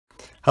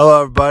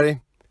Hello everybody,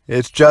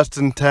 it's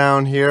Justin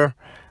Town here.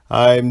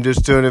 I'm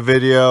just doing a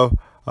video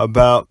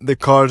about the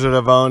cars that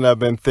I've owned. I've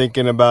been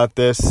thinking about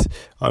this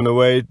on the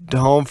way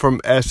home from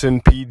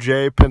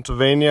SNPJ,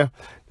 Pennsylvania.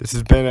 This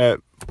has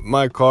been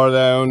my car that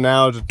I own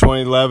now. It's a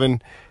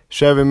 2011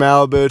 Chevy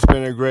Malibu. It's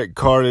been a great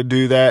car to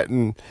do that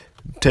and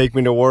take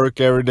me to work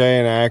every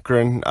day in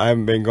Akron. I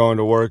haven't been going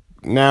to work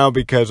now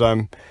because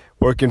I'm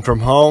working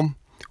from home,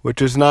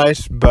 which is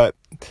nice, but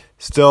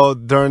still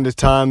during the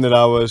time that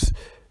I was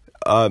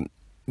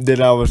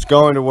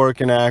going to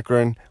work in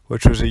Akron,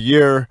 which was a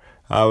year,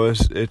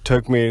 it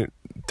took me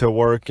to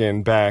work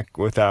and back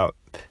without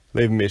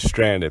leaving me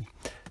stranded.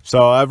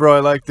 So I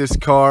really like this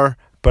car,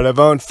 but I've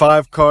owned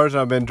 5 cars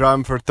and I've been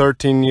driving for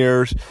 13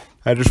 years.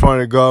 I just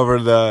wanted to go over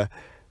the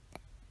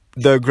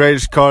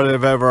greatest car that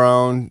I've ever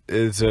owned.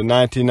 Is a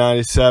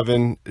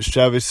 1997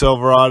 Chevy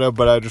Silverado,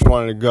 but I just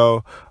wanted to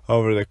go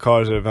over the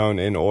cars that I've owned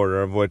in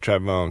order of which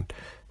I've owned.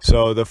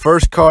 So the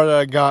first car that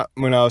I got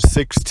when I was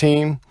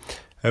 16,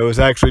 it was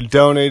actually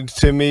donated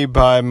to me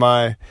by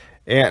my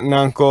aunt and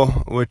uncle,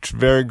 which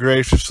very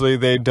graciously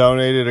they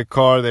donated a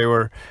car. They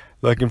were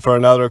looking for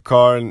another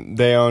car, and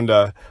they owned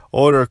a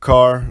older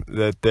car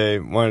that they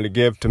wanted to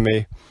give to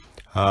me.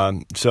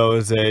 So it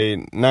was a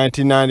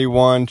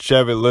 1991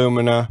 Chevy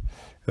Lumina.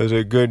 It was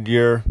a good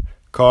year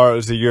car. It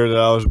was the year that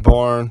I was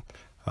born.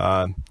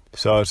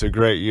 So it's a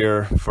great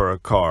year for a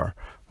car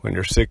when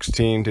you're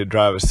 16 to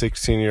drive a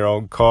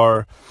 16-year-old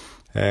car.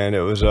 And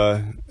it was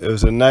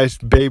a nice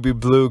baby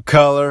blue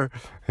color,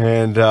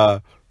 and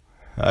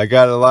I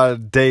got a lot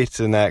of dates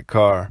in that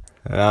car,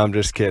 and I'm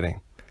just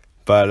kidding.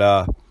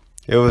 But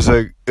it was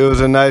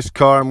a nice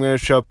car. I'm going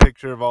to show a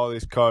picture of all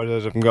these cars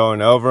as I'm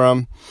going over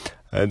them.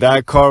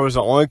 That car was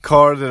the only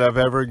car that I've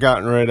ever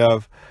gotten rid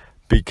of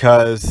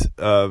because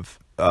I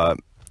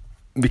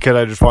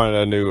just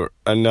wanted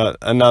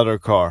another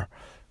car,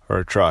 or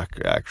a truck.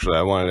 Actually,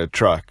 I wanted a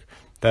truck.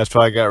 That's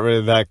why I got rid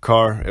of that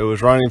car. It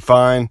was running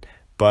fine,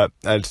 but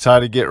I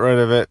decided to get rid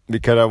of it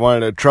because I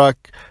wanted a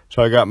truck.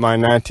 So I got my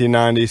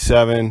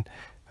 1997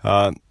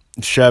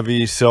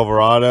 Chevy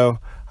Silverado.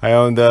 I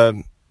owned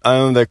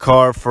the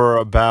car for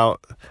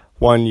about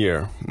 1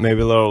 year,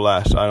 maybe a little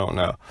less, I don't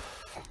know.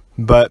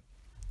 But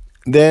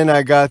then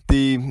I got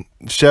the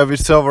Chevy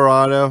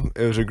Silverado.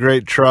 It was a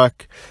great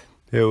truck.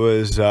 I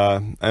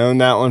owned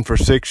that one for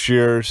 6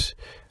 years.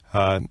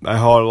 I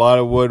hauled a lot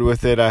of wood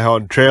with it. I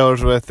hauled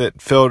trailers with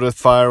it, filled with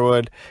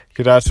firewood,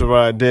 because that's what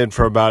I did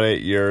for about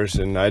 8 years,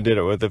 and I did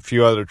it with a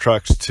few other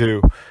trucks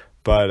too.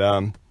 But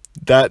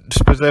that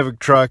specific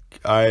truck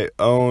I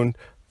owned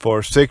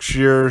for 6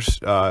 years.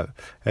 At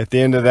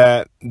the end of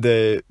that,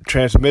 the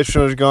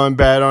transmission was going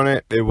bad on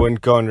it. It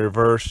wouldn't go in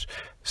reverse,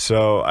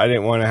 so I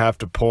didn't want to have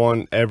to pull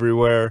in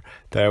everywhere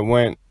that I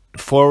went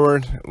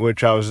forward,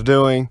 which I was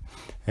doing,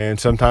 and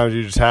sometimes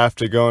you just have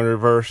to go in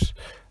reverse.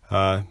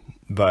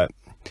 But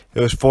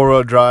it was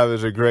 4-wheel drive. It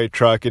was a great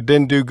truck. It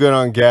didn't do good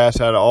on gas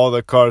out of all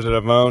the cars that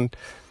I've owned.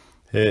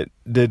 It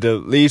did the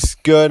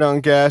least good on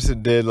gas.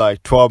 It did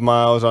like 12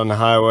 miles on the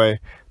highway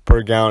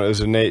per gallon. It was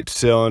an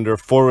 8-cylinder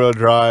 4-wheel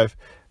drive.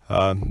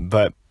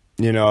 But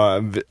you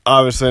know,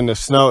 obviously in the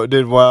snow it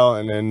did well,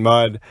 and in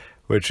mud,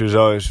 which is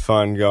always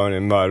fun going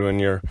in mud when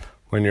you're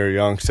a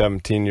young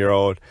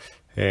 17-year-old.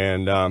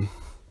 And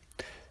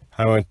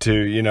I went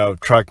to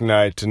truck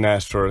nights and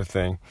that sort of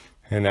thing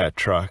in that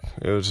truck.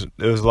 It was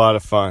a lot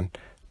of fun.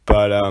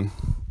 But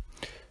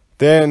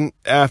then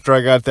after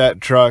I got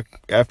that truck,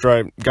 after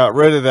I got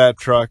rid of that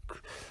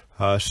truck,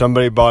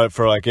 somebody bought it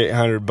for like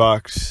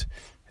 $800.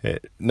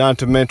 Not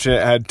to mention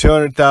it had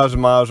 200,000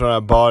 miles when I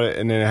bought it,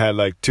 and then it had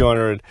like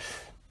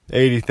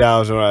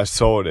 280,000 when I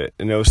sold it.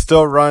 And it was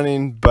still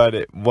running, but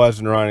it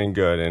wasn't running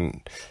good.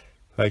 And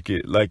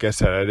like I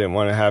said, I didn't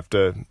want to have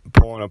to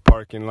pull in a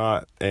parking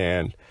lot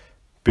and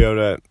be able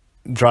to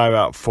drive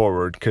out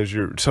forward, because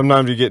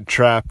sometimes you get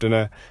trapped in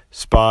a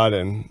spot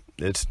and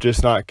it's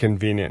just not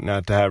convenient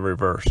not to have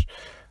reverse.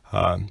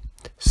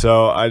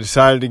 So I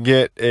decided to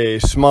get a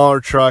smaller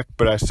truck,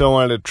 but I still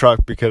wanted a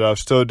truck because I was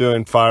still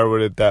doing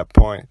firewood at that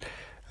point.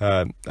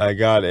 I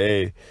got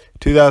a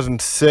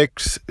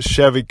 2006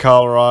 Chevy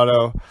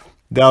Colorado.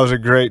 That was a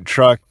great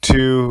truck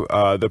too.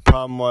 The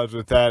problem was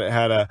with that, it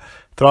had a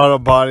throttle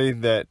body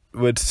that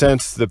would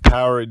sense the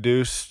power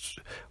reduce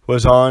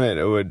was on it.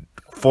 It would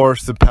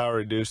force the power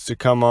reduce to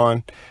come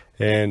on,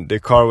 and the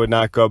car would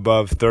not go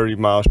above 30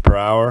 miles per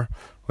hour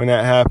when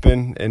that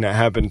happened. And it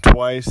happened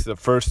twice. The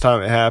first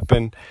time it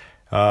happened,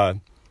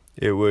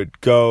 it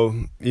would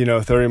go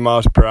 30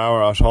 miles per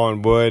hour. I was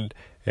hauling wood,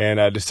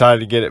 and I decided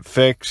to get it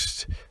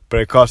fixed,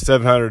 but it cost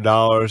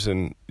 $700,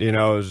 and it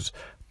was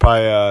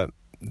probably a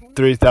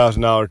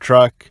 $3,000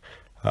 truck,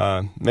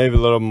 maybe a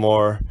little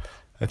more.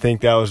 I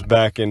think that was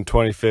back in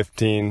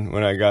 2015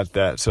 when I got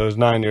that. So it was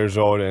 9 years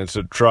old, and it's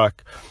a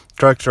truck.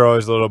 Trucks are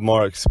always a little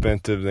more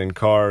expensive than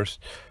cars,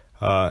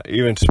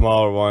 even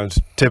smaller ones.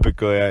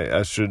 Typically,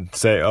 I should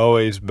say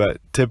always,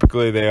 but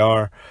typically they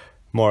are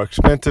more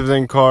expensive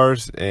than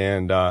cars.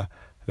 And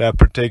that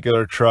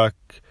particular truck,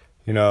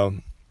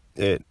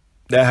 that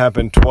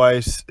happened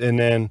twice, and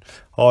then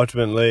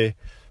ultimately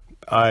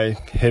I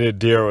hit a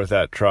deer with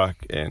that truck,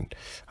 and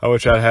I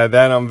wish I had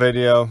that on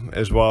video,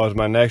 as well as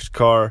my next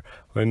car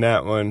when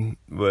that one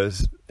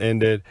was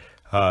ended.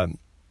 The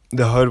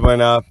hood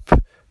went up.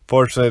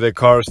 Fortunately, the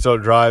car was still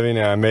driving,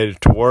 and I made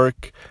it to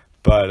work,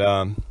 but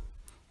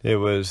it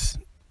was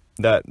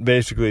that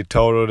basically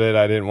totaled it.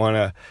 I didn't want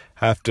to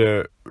have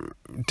to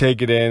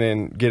take it in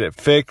and get it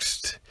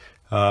fixed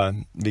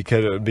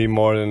because it would be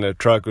more than the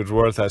truck was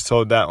worth. I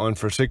sold that one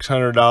for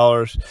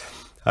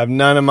 $600.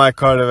 None of my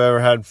cars have ever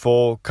had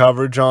full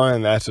coverage on,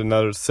 and that's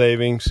another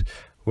savings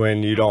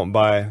when you don't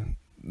buy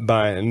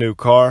a new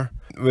car.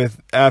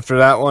 After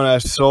that one,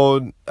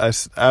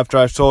 after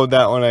I sold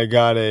that one, I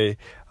got a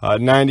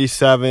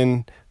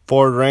 97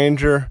 Ford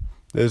Ranger.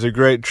 It was a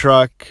great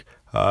truck.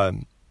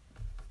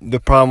 The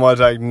problem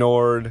was I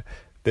ignored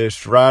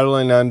this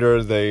rattling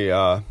under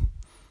the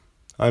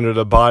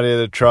body of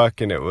the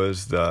truck, and it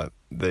was the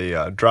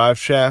drive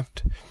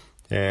shaft.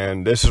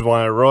 And this is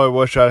one I really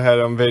wish I had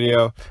on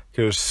video,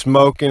 because it was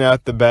smoking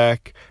out the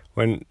back.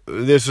 When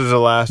this was the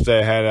last day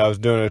I had, I was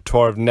doing a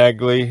tour of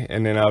Negley,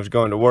 and then I was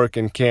going to work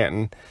in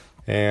Canton,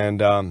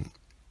 and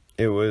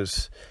it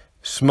was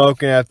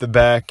smoking at the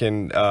back,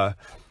 and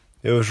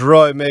it was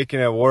really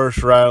making a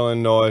worse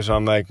rattling noise.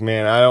 I'm like,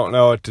 man, I don't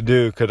know what to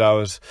do, because I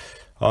was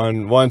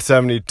on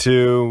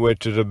 172,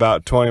 which is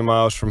about 20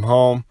 miles from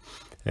home,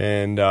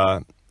 and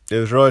it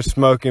was really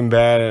smoking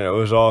bad, and it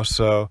was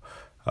also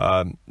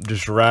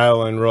just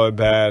rattling really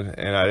bad,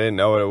 and I didn't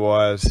know what it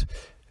was.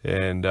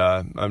 And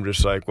I'm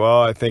just like,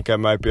 well, I think I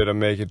might be able to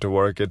make it to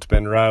work. It's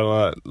been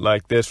rattling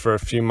like this for a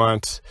few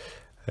months,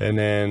 and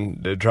then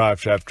the drive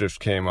shaft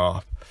just came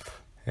off,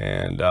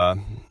 and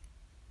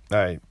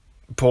I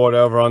pulled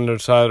over on the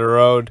side of the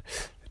road.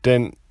 It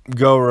didn't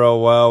go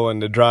real well when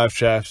the drive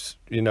shaft's,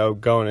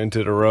 going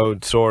into the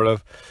road, sort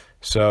of.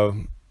 So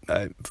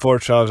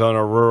fortunately, I was on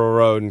a rural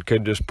road and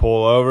could just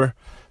pull over.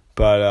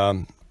 But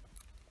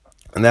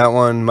and that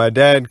one, my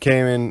dad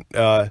came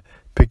and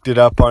picked it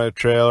up on a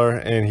trailer,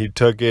 and he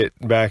took it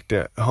back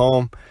to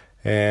home,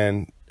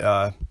 and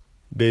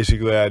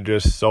basically I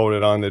just sold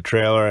it on the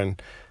trailer,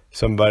 and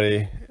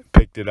somebody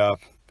picked it up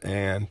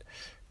and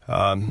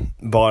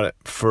bought it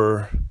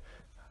for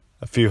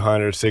a few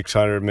hundred,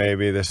 600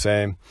 maybe, the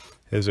same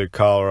as a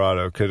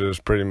Colorado, because it was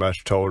pretty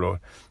much totaled.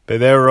 But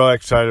they were really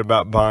excited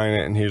about buying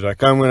it, and he's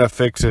like, I'm going to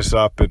fix this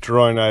up. It's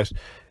really nice.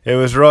 It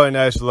was a really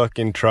nice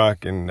looking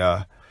truck, and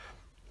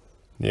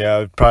yeah,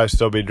 I'd probably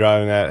still be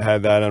driving that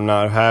had that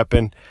not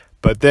happened.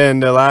 But then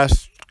the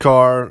last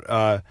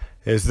car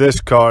is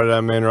this car that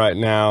I'm in right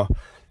now.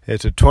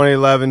 It's a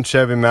 2011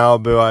 Chevy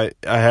Malibu.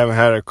 I haven't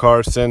had a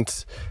car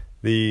since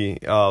the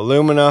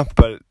Lumina,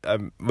 but I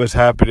was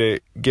happy to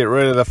get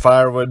rid of the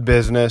firewood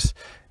business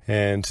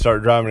and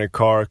start driving a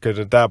car, because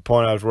at that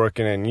point I was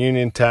working in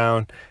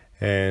Uniontown,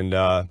 and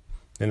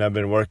I've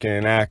been working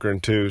in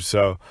Akron too.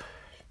 So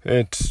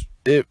it's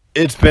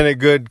been a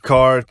good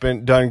car. It's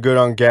been done good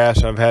on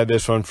gas. I've had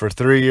this one for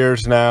 3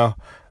 years now.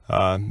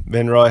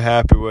 Been really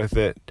happy with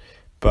it,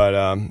 but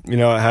it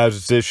has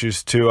its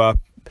issues too. I've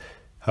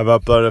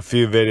uploaded a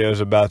few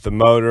videos about the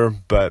motor,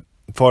 but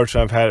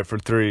fortunately I've had it for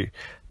three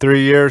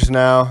years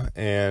now.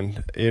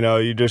 And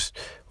you just,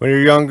 when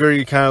you're younger,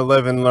 you kind of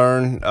live and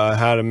learn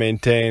how to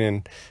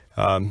maintain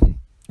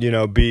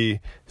and be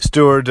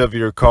stewards of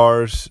your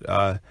cars.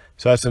 So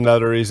that's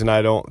another reason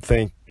I don't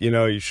think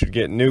you should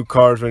get new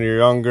cars when you're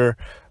younger.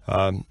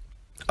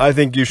 I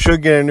think you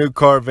should get a new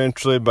car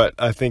eventually, but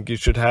I think you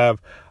should have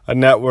a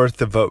net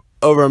worth of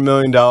over $1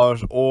 million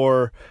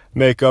or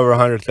make over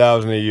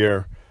 $100,000 a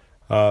year.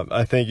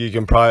 I think you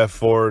can probably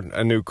afford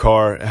a new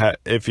car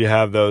if you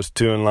have those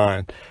two in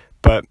line.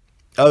 But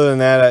other than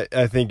that,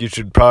 I think you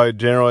should probably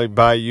generally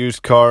buy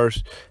used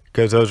cars,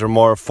 because those are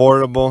more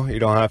affordable. You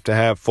don't have to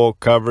have full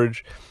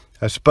coverage.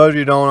 I suppose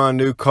you don't on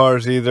new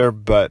cars either,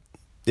 but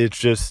it's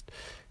just,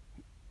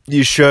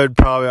 you should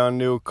probably on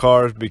new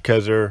cars,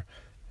 because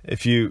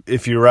if you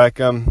wreck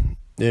them,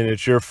 then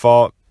it's your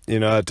fault.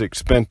 It's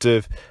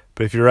expensive.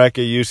 But if you wreck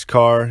a used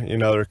car,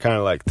 they're kind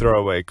of like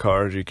throwaway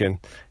cars. You can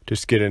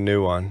just get a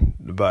new one.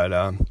 But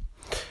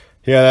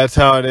yeah, that's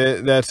how it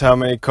is. That's how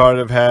many cars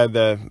I've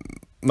had.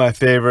 My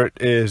favorite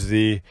is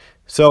the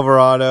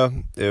Silverado.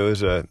 It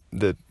was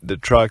the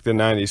truck, the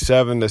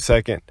 97, the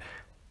second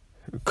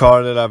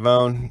car that I've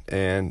owned,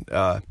 and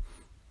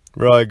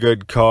really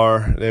good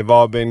car. They've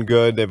all been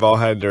good. They've all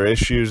had their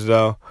issues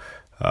though,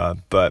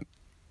 but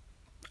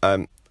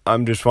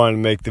I'm just wanting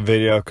to make the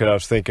video because I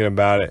was thinking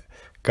about it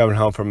coming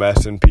home from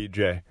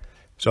SNPJ.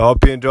 So I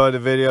hope you enjoyed the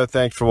video.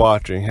 Thanks for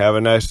watching. Have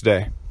a nice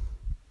day.